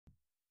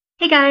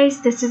Hey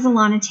guys, this is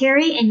Alana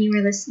Terry, and you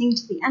are listening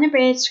to the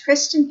Unabridged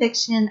Christian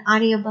Fiction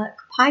Audiobook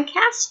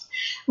Podcast.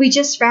 We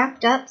just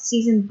wrapped up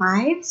season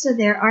 5, so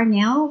there are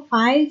now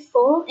 5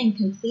 full and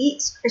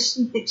complete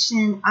Christian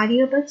fiction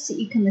audiobooks that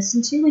you can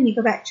listen to when you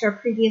go back to our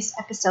previous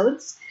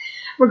episodes.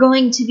 We're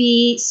going to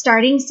be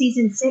starting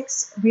season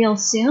 6 real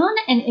soon,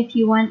 and if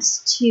you want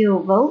to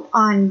vote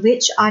on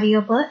which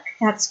audiobook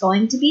that's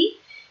going to be,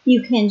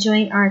 you can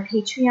join our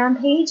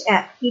Patreon page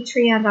at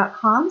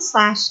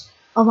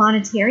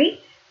patreon.com/Alana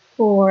Terry.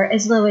 For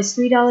as low as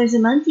 $3 a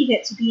month, you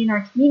get to be in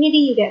our community,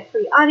 you get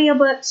free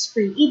audiobooks,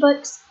 free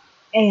ebooks,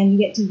 and you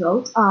get to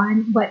vote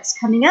on what's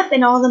coming up.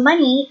 And all the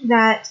money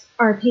that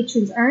our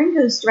patrons earn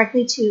goes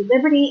directly to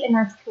Liberty in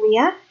North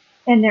Korea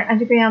and their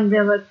Underground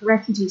Railroad for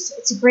refugees. So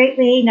it's a great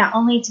way not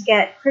only to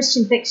get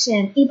Christian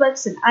fiction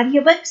ebooks and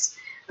audiobooks,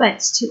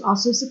 but to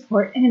also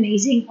support an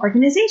amazing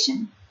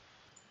organization.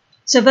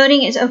 So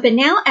voting is open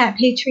now at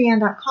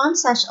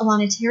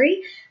patreon.com/Alana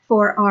Terry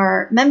for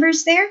our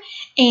members there.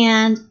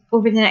 And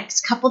over the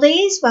next couple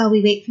days, while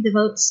we wait for the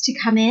votes to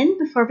come in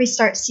before we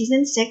start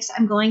season 6,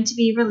 I'm going to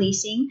be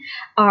releasing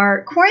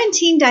our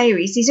quarantine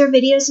diaries. These are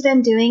videos that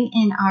I'm doing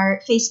in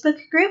our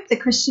Facebook group, the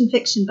Christian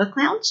Fiction Book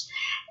Lounge.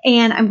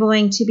 And I'm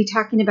going to be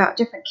talking about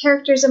different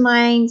characters of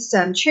mine,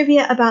 some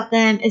trivia about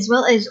them, as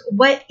well as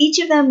what each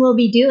of them will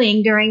be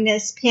doing during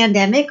this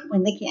pandemic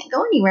when they can't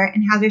go anywhere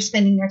and how they're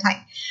spending their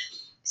time.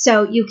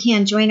 So you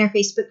can join our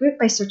Facebook group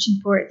by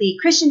searching for the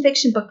Christian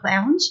Fiction Book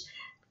Lounge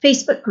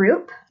Facebook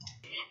group.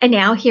 And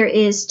now here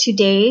is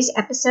today's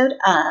episode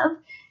of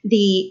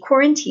the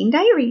Quarantine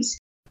Diaries.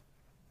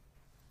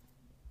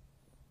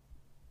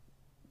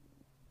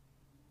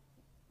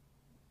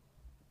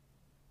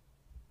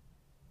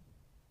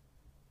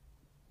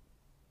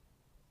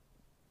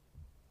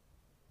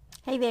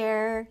 Hey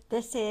there,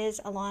 this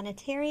is Alana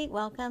Terry.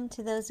 Welcome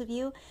to those of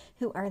you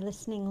who are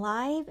listening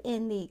live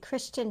in the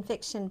Christian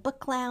Fiction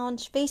Book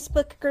Lounge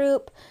Facebook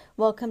group.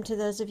 Welcome to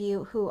those of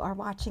you who are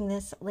watching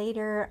this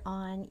later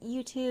on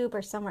YouTube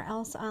or somewhere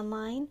else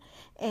online.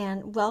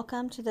 And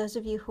welcome to those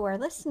of you who are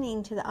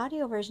listening to the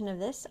audio version of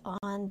this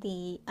on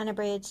the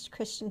Unabridged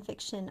Christian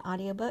Fiction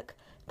Audiobook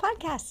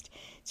Podcast.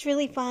 It's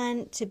really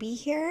fun to be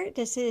here.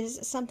 This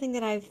is something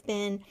that I've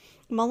been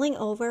mulling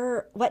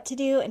over what to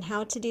do and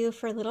how to do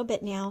for a little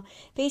bit now.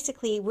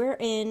 Basically, we're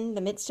in the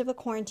midst of a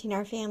quarantine.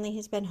 Our family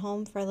has been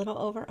home for a little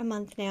over a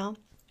month now.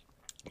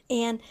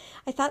 And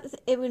I thought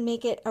it would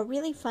make it a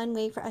really fun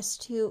way for us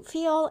to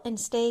feel and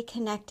stay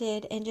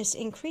connected and just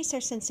increase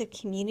our sense of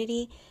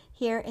community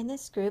here in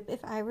this group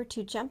if I were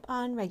to jump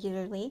on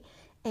regularly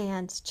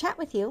and chat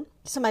with you.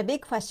 So my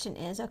big question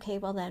is, okay,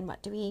 well then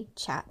what do we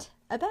chat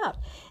about?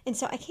 And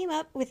so I came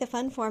up with a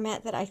fun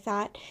format that I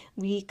thought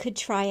we could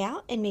try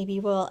out, and maybe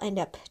we'll end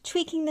up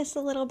tweaking this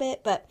a little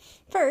bit. But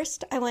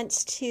first, I want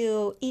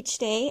to, each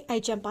day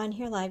I jump on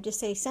here live to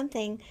say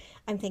something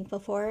I'm thankful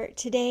for.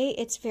 Today,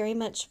 it's very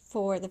much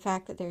for the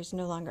fact that there's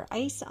no longer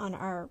ice on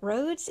our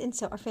roads, and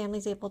so our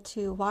family's able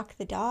to walk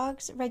the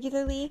dogs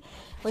regularly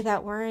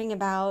without worrying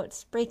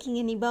about breaking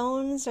any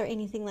bones or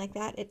anything like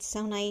that. It's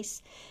so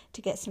nice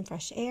to get some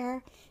fresh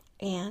air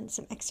and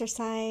some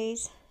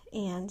exercise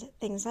and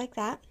things like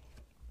that.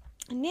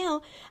 And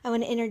now I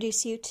want to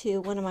introduce you to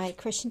one of my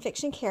Christian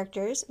fiction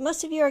characters.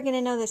 Most of you are going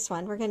to know this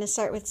one. We're going to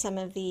start with some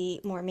of the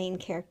more main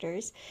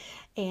characters.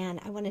 And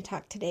I want to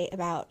talk today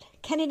about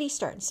Kennedy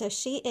Stern. So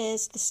she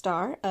is the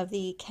star of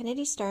the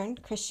Kennedy Stern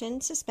Christian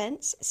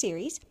Suspense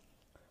series.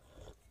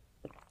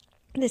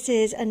 This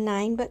is a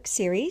 9-book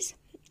series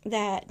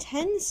that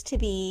tends to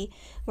be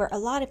where a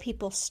lot of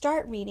people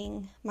start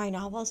reading my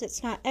novels.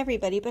 It's not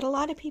everybody, but a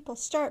lot of people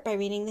start by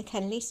reading the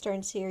Kennedy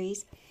Stern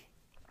series.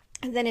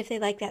 And then if they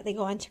like that, they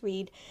go on to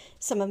read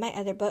some of my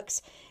other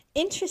books.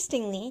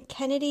 Interestingly,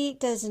 Kennedy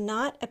does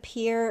not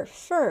appear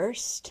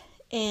first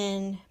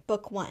in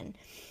book 1.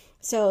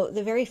 So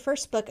the very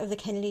first book of the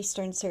Kennedy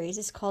Stern series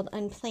is called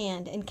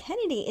Unplanned, and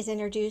Kennedy is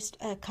introduced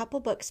a couple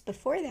books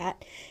before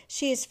that.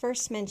 She is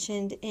first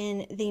mentioned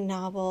in the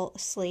novel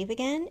Slave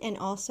Again and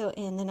also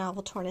in the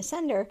novel Torn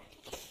Asunder.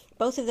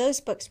 Both of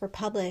those books were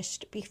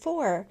published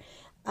before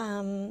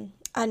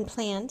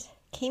Unplanned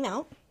came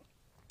out,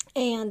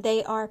 and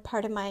they are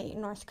part of my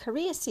North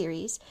Korea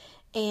series.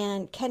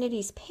 And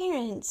Kennedy's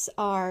parents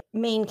are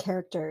main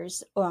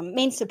characters, or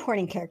main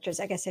supporting characters,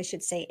 I guess I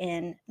should say,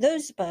 in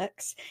those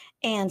books.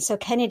 And so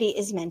Kennedy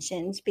is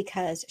mentioned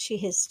because she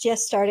has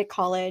just started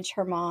college.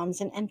 Her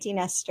mom's an empty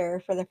nester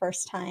for the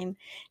first time,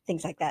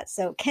 things like that.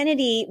 So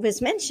Kennedy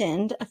was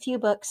mentioned a few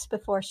books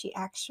before she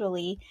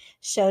actually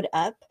showed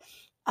up.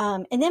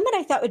 And then what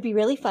I thought would be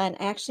really fun,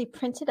 I actually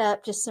printed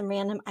up just some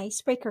random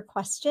icebreaker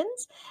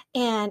questions.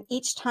 And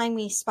each time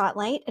we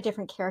spotlight a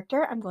different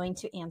character, I'm going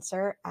to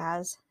answer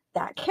as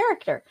that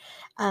character.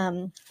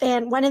 And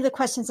one of the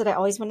questions that I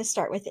always want to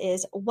start with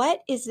is,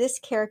 what is this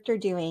character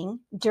doing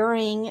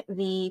during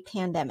the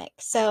pandemic?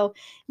 So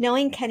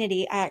knowing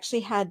Kennedy, I actually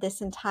had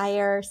this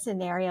entire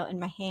scenario in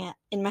my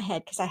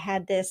head because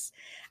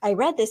I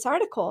read this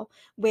article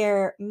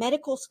where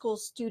medical school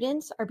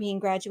students are being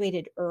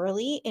graduated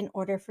early in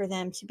order for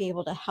them to be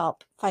able to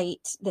help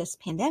fight this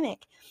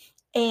pandemic.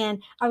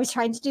 And I was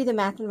trying to do the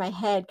math in my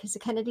head because the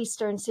Kennedy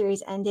Stern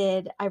series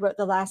ended. I wrote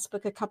the last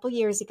book a couple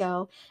years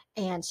ago,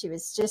 and she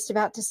was just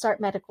about to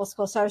start medical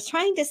school. So I was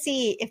trying to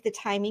see if the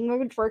timing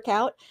would work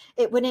out.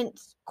 It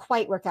wouldn't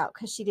quite work out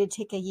because she did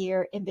take a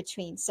year in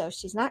between. So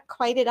she's not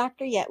quite a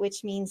doctor yet,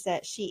 which means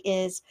that she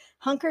is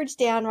hunkered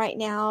down right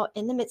now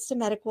in the midst of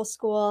medical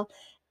school.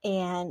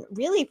 And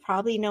really,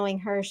 probably knowing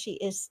her, she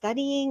is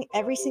studying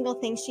every single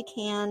thing she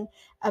can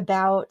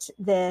about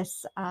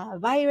this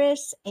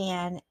virus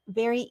and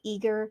very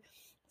eager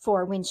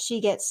for when she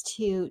gets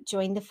to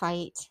join the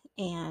fight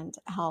and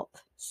help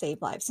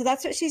save lives. So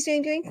that's what she's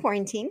doing during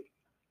quarantine.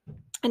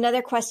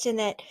 Another question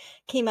that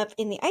came up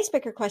in the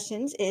icebreaker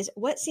questions is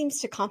what seems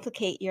to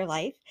complicate your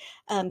life?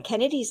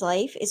 Kennedy's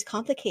life is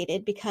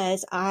complicated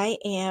because I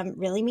am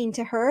really mean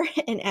to her.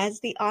 And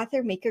as the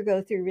author, make her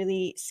go through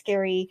really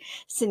scary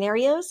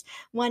scenarios.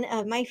 One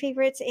of my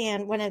favorites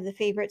and one of the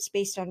favorites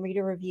based on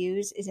reader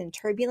reviews is in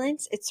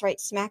Turbulence. It's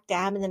right smack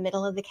dab in the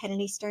middle of the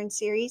Kennedy Stern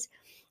series.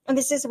 And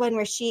this is one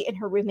where she and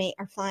her roommate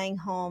are flying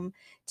home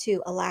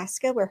to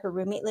Alaska, where her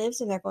roommate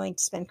lives, and they're going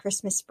to spend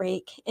Christmas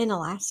break in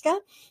Alaska.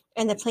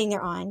 And the plane they're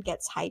on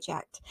gets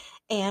hijacked.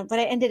 And what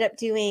I ended up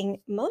doing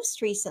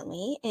most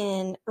recently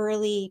in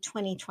early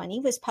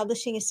 2020 was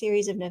publishing a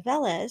series of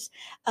novellas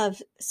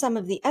of some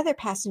of the other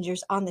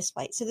passengers on this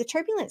flight. So the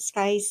Turbulent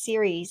Skies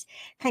series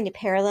kind of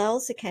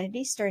parallels the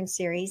Kennedy Stern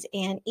series,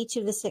 and each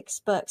of the 6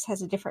 books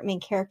has a different main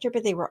character,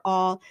 but they were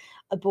all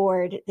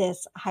aboard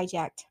this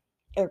hijacked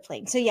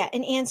airplane. So yeah,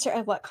 an answer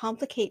of what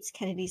complicates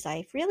Kennedy's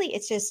life. Really,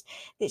 it's just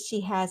that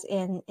she has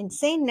an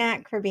insane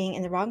knack for being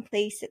in the wrong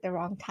place at the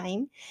wrong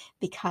time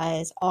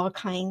because all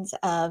kinds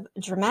of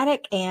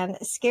dramatic and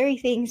scary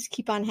things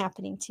keep on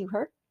happening to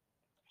her.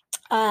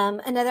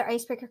 Another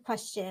icebreaker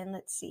question.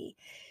 Let's see.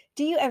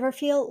 Do you ever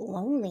feel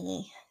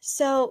lonely?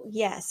 So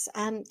yes,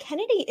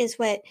 Kennedy is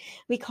what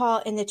we call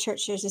in the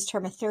church, there's this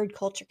term, a third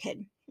culture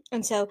kid.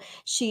 And so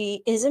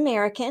she is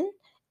American.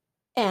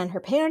 And her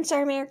parents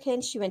are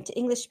American. She went to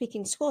English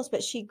speaking schools,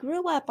 but she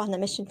grew up on the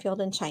mission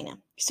field in China.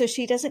 So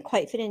she doesn't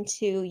quite fit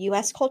into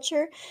US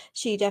culture.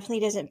 She definitely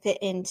doesn't fit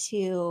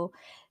into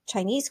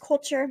Chinese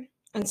culture.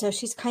 And so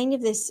she's kind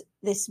of this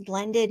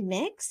blended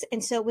mix.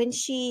 And so when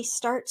she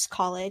starts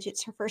college,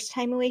 it's her first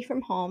time away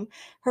from home,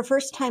 her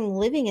first time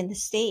living in the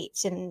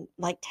States in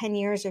like 10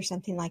 years or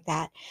something like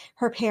that.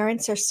 Her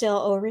parents are still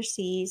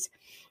overseas.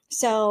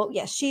 So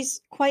yes,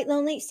 she's quite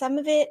lonely. Some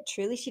of it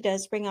truly she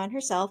does bring on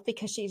herself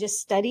because she just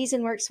studies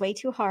and works way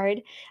too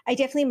hard. I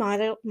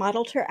definitely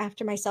modeled her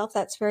after myself.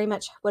 That's very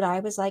much what I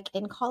was like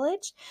in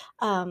college.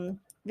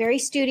 Very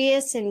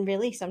studious and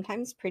really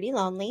sometimes pretty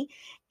lonely.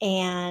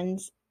 And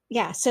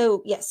yeah,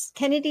 so yes,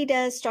 Kennedy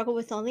does struggle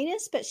with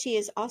loneliness, but she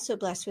is also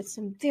blessed with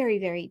some very,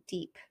 very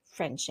deep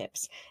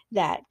friendships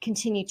that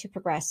continue to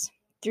progress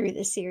through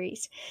the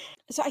series.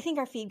 So I think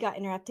our feed got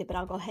interrupted, but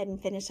I'll go ahead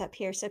and finish up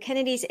here. So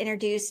Kennedy's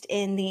introduced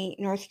in the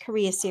North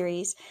Korea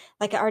series.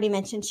 Like I already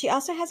mentioned, she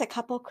also has a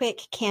couple quick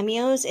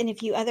cameos in a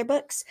few other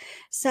books.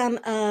 Some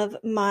of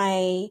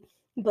my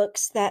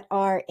books that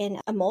are in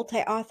a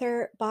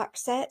multi-author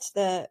box set,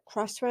 the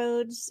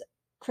Crossroads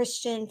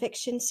Christian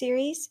fiction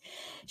series.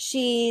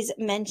 She's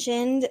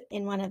mentioned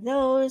in one of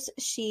those.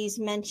 She's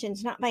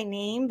mentioned not by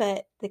name,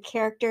 but the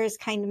character is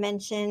kind of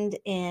mentioned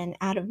in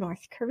Out of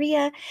North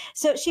Korea.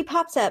 So she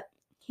pops up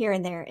here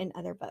and there in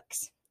other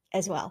books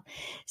as well.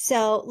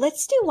 So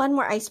let's do one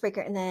more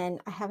icebreaker and then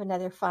I have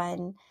another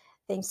fun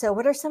thing. So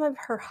what are some of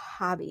her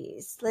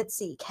hobbies? Let's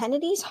see.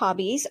 Kennedy's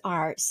hobbies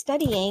are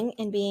studying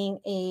and being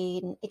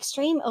an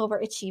extreme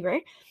overachiever,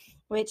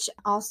 which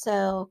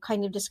also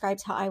kind of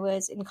describes how I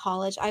was in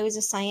college. I was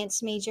a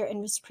science major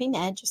and was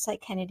pre-med, just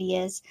like Kennedy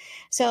is.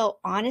 So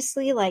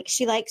honestly, like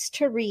she likes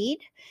to read.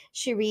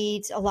 She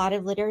reads a lot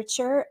of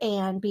literature.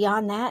 And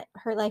beyond that,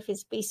 her life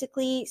is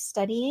basically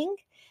studying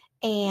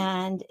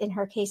and in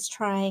her case,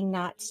 trying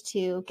not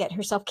to get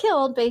herself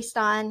killed based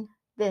on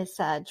this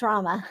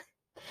drama,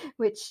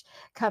 which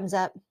comes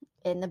up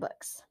in the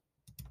books.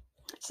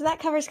 So that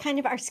covers kind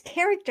of our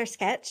character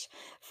sketch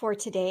for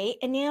today.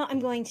 And now I'm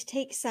going to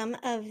take some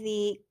of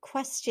the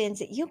questions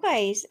that you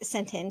guys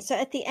sent in. So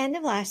at the end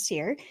of last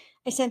year,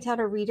 I sent out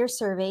a reader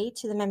survey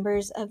to the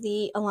members of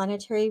the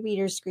Alana Terry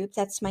Readers Group.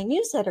 That's my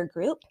newsletter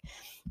group.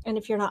 And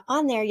if you're not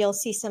on there, you'll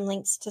see some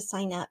links to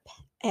sign up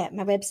at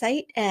my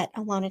website at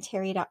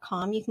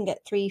alanaterry.com. You can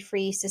get 3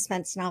 free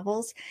suspense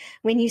novels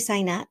when you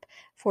sign up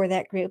for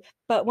that group.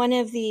 But one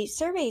of the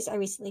surveys I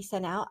recently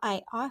sent out,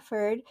 I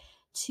offered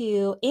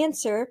to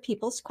answer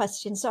people's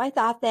questions. So I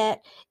thought that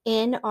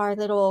in our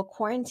little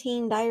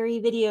quarantine diary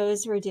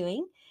videos we're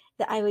doing,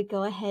 that I would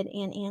go ahead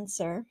and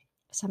answer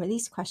some of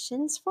these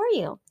questions for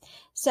you.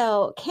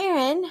 So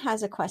Karen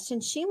has a question.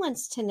 She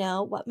wants to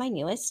know what my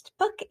newest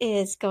book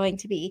is going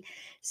to be.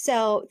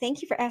 So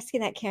thank you for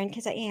asking that, Karen,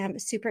 because I am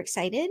super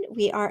excited.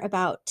 We are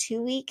about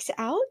 2 weeks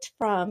out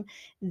from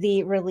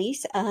the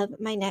release of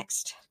my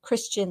next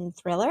Christian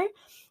thriller.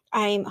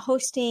 I'm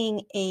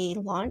hosting a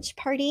launch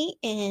party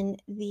in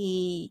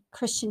the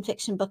Christian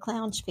Fiction Book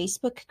Lounge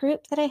Facebook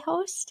group that I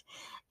host.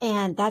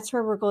 And that's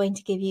where we're going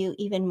to give you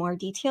even more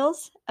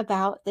details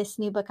about this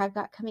new book I've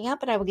got coming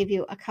out, but I will give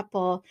you a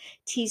couple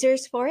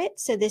teasers for it.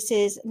 So this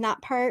is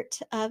not part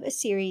of a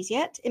series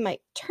yet. It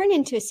might turn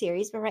into a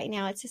series, but right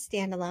now it's a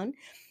standalone.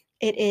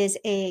 It is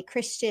a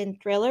Christian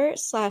thriller /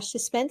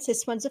 suspense.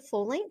 This one's a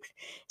full length.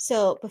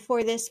 So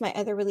before this, my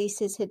other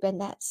releases had been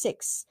that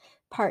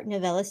 6-part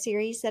novella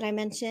series that I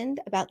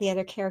mentioned about the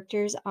other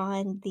characters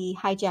on the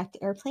hijacked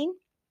airplane.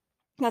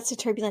 That's the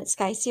Turbulent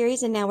Sky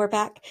series. And now we're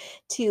back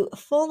to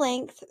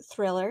full-length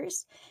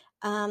thrillers.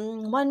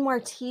 One more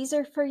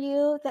teaser for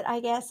you that I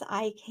guess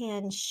I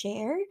can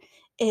share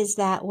is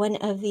that one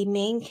of the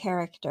main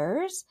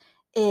characters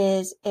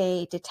is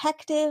a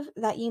detective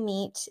that you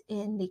meet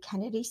in the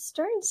Kennedy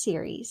Stern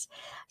series.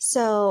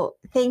 So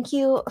thank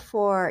you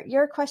for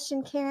your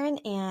question, Karen.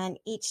 And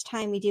each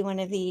time we do one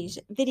of these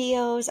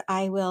videos,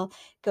 I will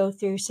go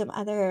through some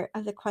other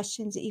of the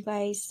questions that you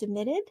guys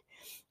submitted.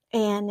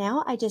 And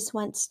now I just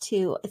want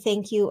to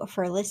thank you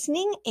for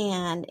listening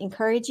and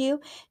encourage you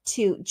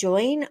to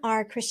join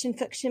our Christian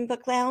Fiction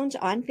Book Lounge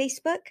on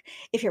Facebook.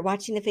 If you're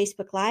watching the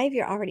Facebook Live,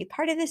 you're already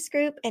part of this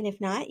group. And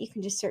if not, you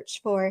can just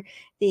search for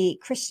the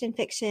Christian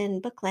Fiction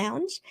Book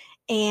Lounge.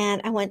 And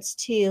I want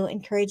to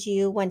encourage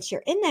you, once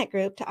you're in that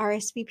group, to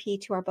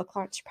RSVP to our book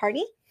launch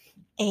party.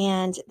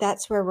 And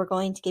that's where we're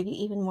going to give you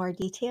even more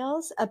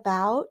details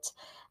about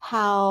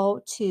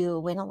how to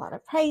win a lot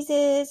of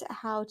prizes,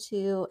 how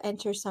to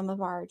enter some of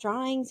our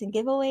drawings and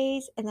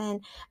giveaways. And then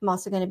I'm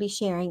also going to be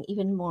sharing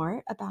even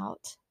more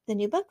about the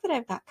new book that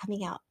I've got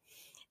coming out.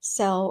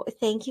 So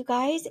thank you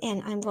guys.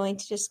 And I'm going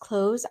to just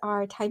close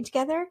our time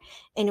together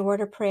in a word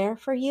of prayer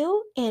for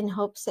you in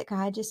hopes that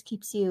God just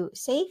keeps you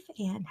safe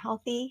and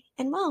healthy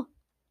and well.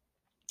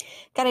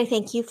 God, I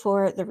thank you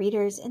for the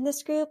readers in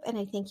this group, and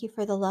I thank you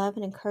for the love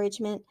and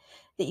encouragement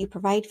that you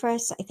provide for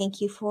us. I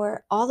thank you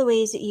for all the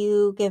ways that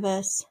you give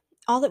us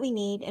all that we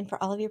need and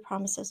for all of your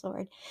promises,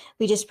 Lord.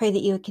 We just pray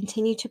that you would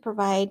continue to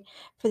provide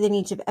for the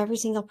needs of every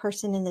single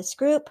person in this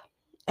group,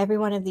 every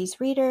one of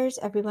these readers,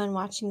 everyone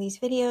watching these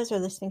videos or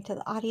listening to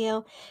the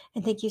audio.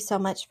 And thank you so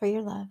much for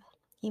your love.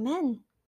 Amen.